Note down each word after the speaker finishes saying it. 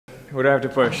What do I have to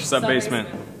push? Sub-basement.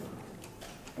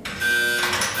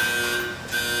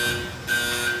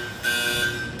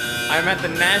 I'm at the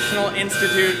National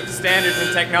Institute of Standards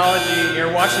and Technology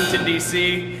near Washington,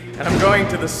 D.C., and I'm going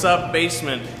to the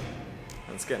sub-basement.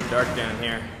 It's getting dark down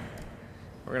here.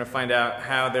 We're going to find out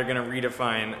how they're going to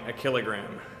redefine a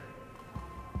kilogram.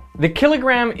 The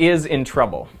kilogram is in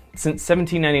trouble. Since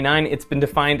 1799, it's been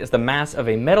defined as the mass of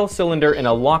a metal cylinder in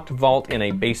a locked vault in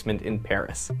a basement in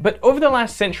Paris. But over the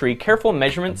last century, careful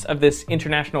measurements of this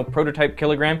international prototype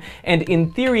kilogram, and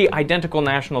in theory identical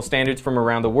national standards from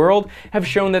around the world, have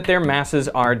shown that their masses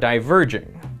are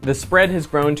diverging. The spread has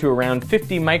grown to around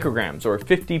 50 micrograms, or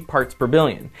 50 parts per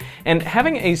billion, and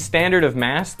having a standard of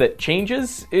mass that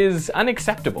changes is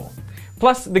unacceptable.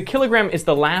 Plus, the kilogram is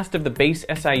the last of the base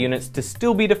SI units to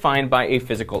still be defined by a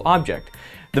physical object.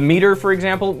 The meter, for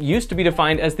example, used to be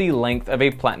defined as the length of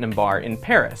a platinum bar in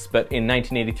Paris, but in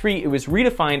 1983 it was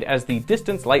redefined as the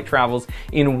distance light travels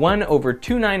in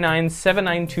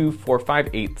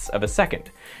 1/299,792,458 of a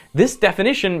second. This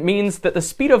definition means that the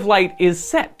speed of light is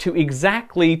set to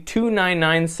exactly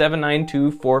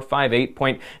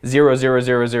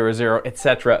 299,792,458.00000,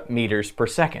 etc. meters per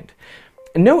second.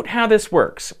 Note how this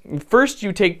works. First,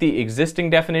 you take the existing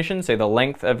definition, say the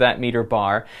length of that meter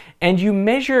bar, and you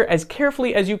measure as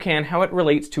carefully as you can how it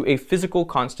relates to a physical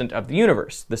constant of the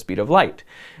universe, the speed of light.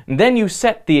 Then you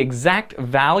set the exact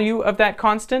value of that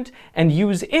constant and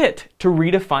use it to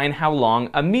redefine how long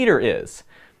a meter is.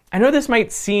 I know this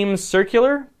might seem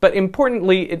circular, but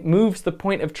importantly, it moves the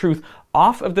point of truth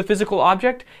off of the physical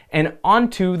object and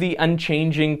onto the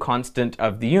unchanging constant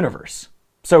of the universe.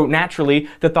 So naturally,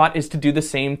 the thought is to do the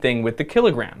same thing with the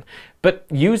kilogram, but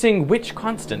using which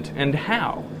constant and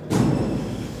how?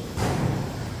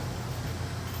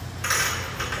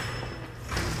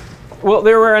 Well,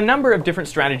 there were a number of different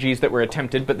strategies that were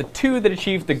attempted, but the two that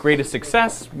achieved the greatest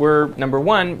success were, number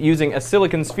one, using a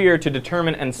silicon sphere to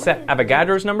determine and set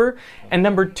Avogadro's number, and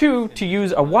number two, to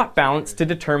use a watt balance to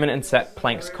determine and set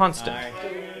Planck's constant. Hi.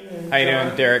 How you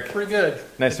doing, Derek? Pretty good.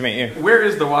 Nice to meet you. Where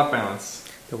is the watt balance?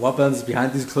 The watt balance is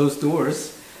behind these closed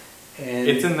doors. And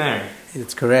it's in there.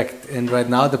 It's correct. And right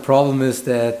now the problem is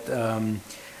that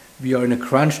we are in a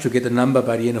crunch to get a number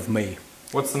by the end of May.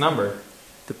 What's the number?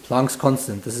 The Planck's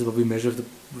constant. This is what we measure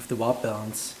with the watt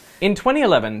balance. In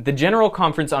 2011, the General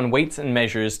Conference on Weights and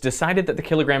Measures decided that the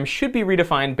kilogram should be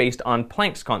redefined based on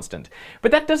Planck's constant. But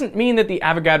that doesn't mean that the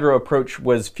Avogadro approach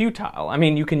was futile. I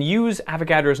mean, you can use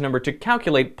Avogadro's number to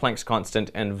calculate Planck's constant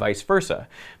and vice versa.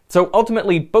 So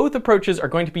ultimately, both approaches are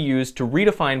going to be used to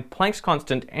redefine Planck's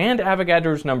constant and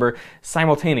Avogadro's number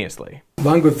simultaneously.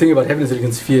 One good thing about having a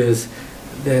silicon sphere is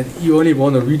that you only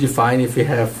want to redefine if you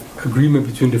have agreement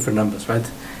between different numbers, right?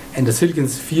 And the silicon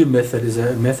sphere method is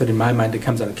a method in my mind that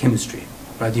comes out of chemistry,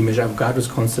 right? You measure Avogadro's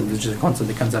constant, which is a constant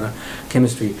that comes out of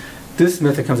chemistry. This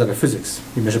method comes out of physics.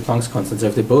 You measure Planck's constant. So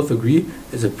if they both agree,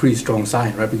 it's a pretty strong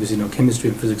sign, right? Because, you know, chemistry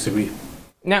and physics agree.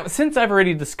 Now, since I've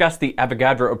already discussed the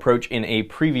Avogadro approach in a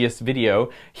previous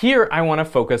video, here I want to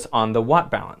focus on the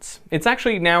watt balance. It's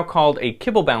actually now called a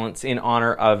Kibble balance in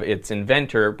honor of its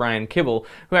inventor, Brian Kibble,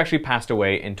 who actually passed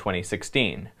away in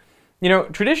 2016. You know,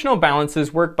 traditional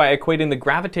balances work by equating the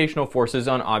gravitational forces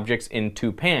on objects in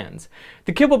two pans.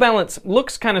 The Kibble balance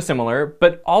looks kind of similar,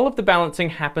 but all of the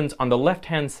balancing happens on the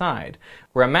left-hand side,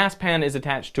 where a mass pan is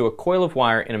attached to a coil of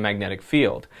wire in a magnetic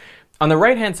field. On the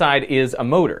right-hand side is a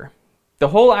motor. The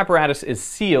whole apparatus is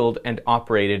sealed and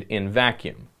operated in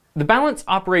vacuum. The balance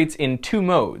operates in two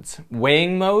modes,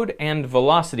 weighing mode and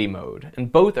velocity mode,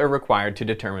 and both are required to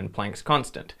determine Planck's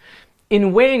constant.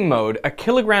 In weighing mode, a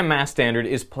kilogram mass standard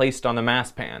is placed on the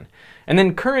mass pan, and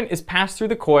then current is passed through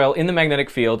the coil in the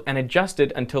magnetic field and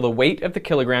adjusted until the weight of the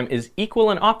kilogram is equal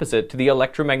and opposite to the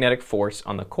electromagnetic force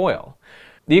on the coil.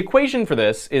 The equation for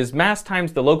this is mass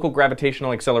times the local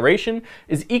gravitational acceleration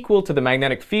is equal to the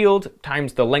magnetic field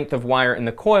times the length of wire in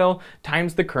the coil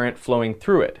times the current flowing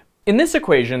through it. In this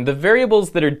equation, the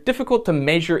variables that are difficult to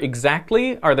measure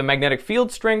exactly are the magnetic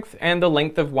field strength and the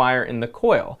length of wire in the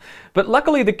coil. But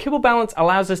luckily, the Kibble balance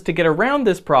allows us to get around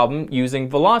this problem using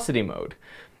velocity mode.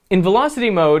 In velocity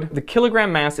mode, the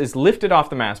kilogram mass is lifted off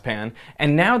the mass pan,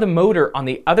 and now the motor on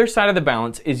the other side of the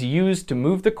balance is used to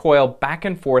move the coil back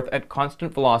and forth at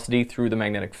constant velocity through the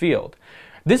magnetic field.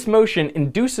 This motion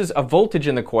induces a voltage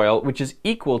in the coil which is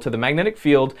equal to the magnetic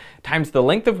field times the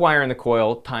length of wire in the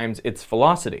coil times its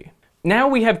velocity. Now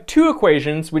we have two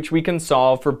equations which we can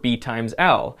solve for B times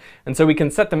L, and so we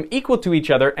can set them equal to each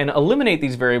other and eliminate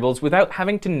these variables without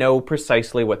having to know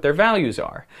precisely what their values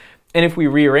are. And if we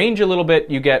rearrange a little bit,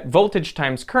 you get voltage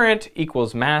times current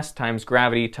equals mass times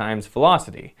gravity times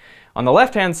velocity. On the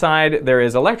left-hand side, there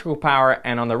is electrical power,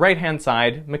 and on the right-hand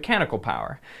side, mechanical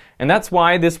power. And that's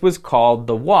why this was called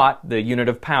the watt, the unit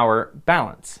of power,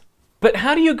 balance. But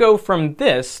how do you go from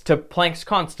this to Planck's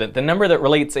constant, the number that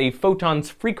relates a photon's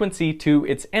frequency to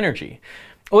its energy?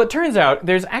 Well, it turns out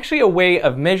there's actually a way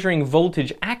of measuring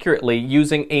voltage accurately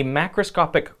using a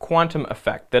macroscopic quantum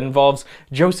effect that involves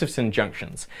Josephson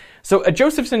junctions. So a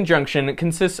Josephson junction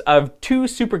consists of two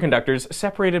superconductors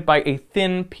separated by a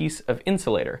thin piece of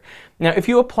insulator. Now, if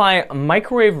you apply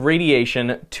microwave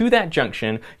radiation to that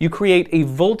junction, you create a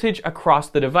voltage across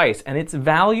the device, and its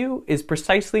value is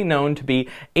precisely known to be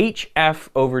hf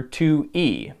over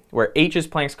 2e, where h is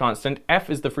Planck's constant, f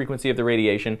is the frequency of the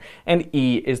radiation, and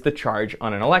e is the charge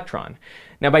on an electron.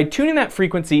 Now, by tuning that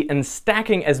frequency and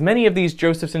stacking as many of these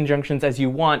Josephson junctions as you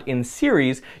want in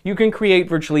series, you can create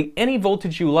virtually any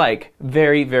voltage you like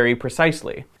very, very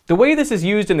precisely. The way this is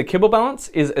used in the Kibble balance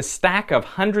is a stack of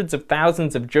hundreds of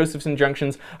thousands of Josephson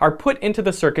junctions are put into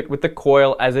the circuit with the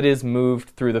coil as it is moved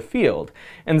through the field.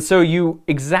 And so you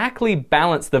exactly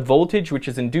balance the voltage which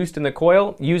is induced in the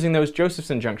coil using those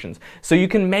Josephson junctions. So you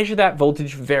can measure that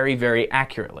voltage very, very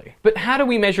accurately. But how do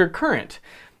we measure current?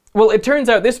 Well, it turns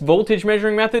out this voltage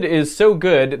measuring method is so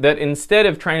good that instead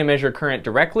of trying to measure current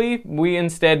directly, we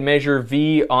instead measure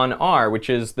V on R, which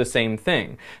is the same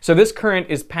thing. So this current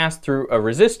is passed through a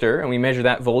resistor, and we measure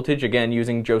that voltage again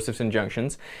using Josephson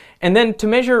junctions. And then to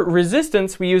measure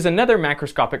resistance, we use another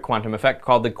macroscopic quantum effect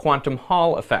called the quantum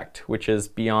Hall effect, which is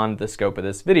beyond the scope of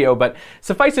this video, but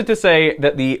suffice it to say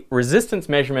that the resistance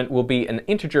measurement will be an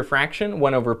integer fraction,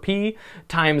 1 over p,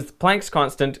 times Planck's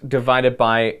constant divided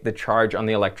by the charge on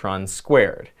the electron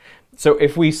squared. So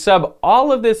if we sub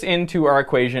all of this into our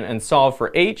equation and solve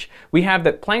for h, we have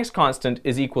that Planck's constant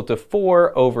is equal to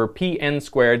 4 over pn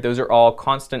squared, those are all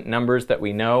constant numbers that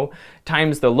we know,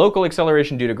 times the local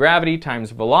acceleration due to gravity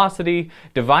times velocity,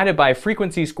 divided by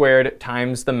frequency squared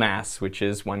times the mass, which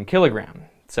is 1 kilogram.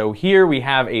 So here we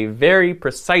have a very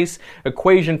precise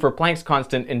equation for Planck's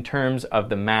constant in terms of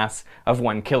the mass of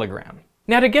 1 kilogram.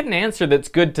 Now, to get an answer that's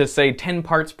good to, say, 10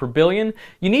 parts per billion,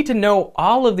 you need to know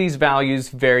all of these values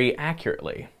very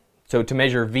accurately. So to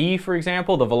measure V, for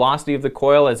example, the velocity of the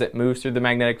coil as it moves through the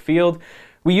magnetic field,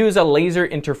 we use a laser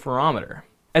interferometer.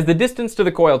 As the distance to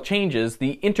the coil changes,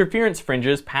 the interference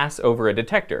fringes pass over a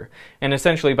detector, and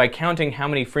essentially by counting how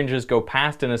many fringes go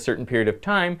past in a certain period of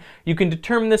time, you can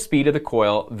determine the speed of the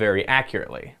coil very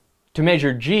accurately. To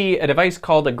measure g, a device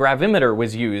called a gravimeter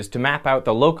was used to map out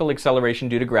the local acceleration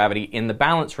due to gravity in the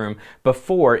balance room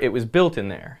before it was built in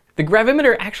there. The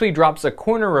gravimeter actually drops a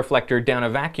corner reflector down a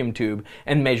vacuum tube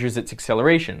and measures its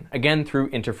acceleration, again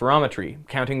through interferometry,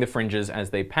 counting the fringes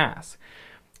as they pass.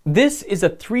 This is a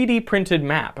 3D printed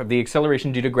map of the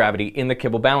acceleration due to gravity in the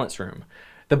Kibble balance room.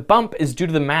 The bump is due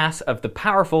to the mass of the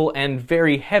powerful and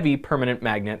very heavy permanent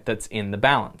magnet that's in the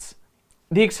balance.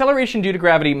 The acceleration due to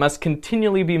gravity must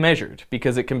continually be measured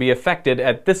because it can be affected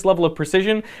at this level of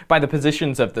precision by the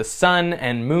positions of the sun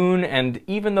and moon and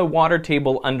even the water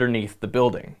table underneath the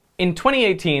building. In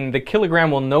 2018, the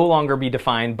kilogram will no longer be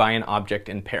defined by an object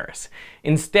in Paris.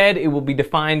 Instead, it will be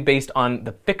defined based on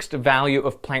the fixed value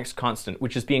of Planck's constant,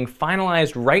 which is being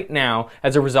finalized right now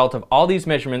as a result of all these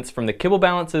measurements from the Kibble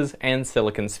balances and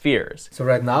silicon spheres. So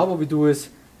right now what we do is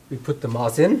we put the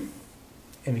mass in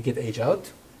and we get h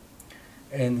out.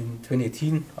 And in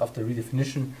 2018, after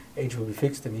redefinition, h will be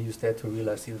fixed, and we use that to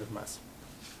realize the unit of mass.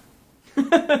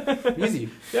 Easy.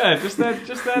 Yeah, just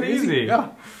that easy.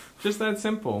 Yeah. Just that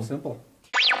simple. Simple.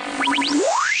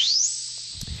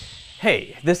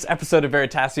 Hey, this episode of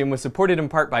Veritasium was supported in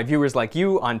part by viewers like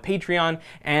you on Patreon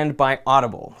and by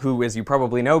Audible, who, as you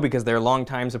probably know because they're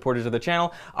longtime supporters of the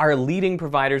channel, are leading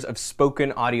providers of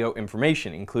spoken audio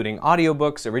information, including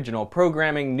audiobooks, original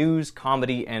programming, news,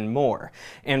 comedy, and more.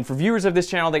 And for viewers of this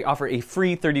channel, they offer a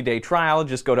free 30-day trial.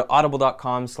 Just go to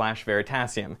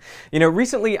audible.com/Veritasium. You know,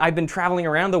 recently I've been traveling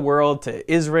around the world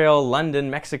to Israel,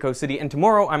 London, Mexico City, and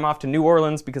tomorrow I'm off to New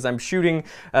Orleans because I'm shooting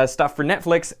stuff for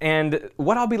Netflix, and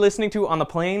what I'll be listening to on the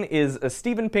plane is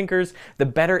Steven Pinker's The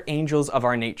Better Angels of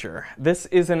Our Nature. This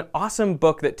is an awesome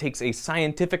book that takes a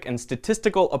scientific and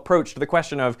statistical approach to the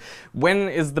question of when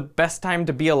is the best time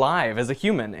to be alive as a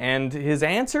human, and his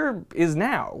answer is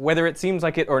now. Whether it seems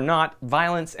like it or not,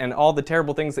 violence and all the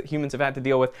terrible things that humans have had to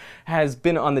deal with has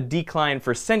been on the decline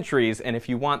for centuries, and if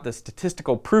you want the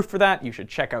statistical proof for that, you should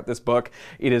check out this book.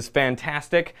 It is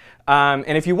fantastic.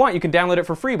 And if you want, you can download it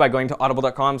for free by going to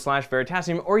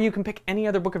audible.com/Veritasium, or you can pick any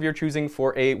other book of your choosing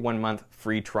for a 1-month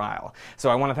free trial. So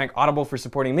I want to thank Audible for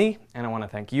supporting me, and I want to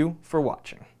thank you for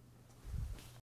watching.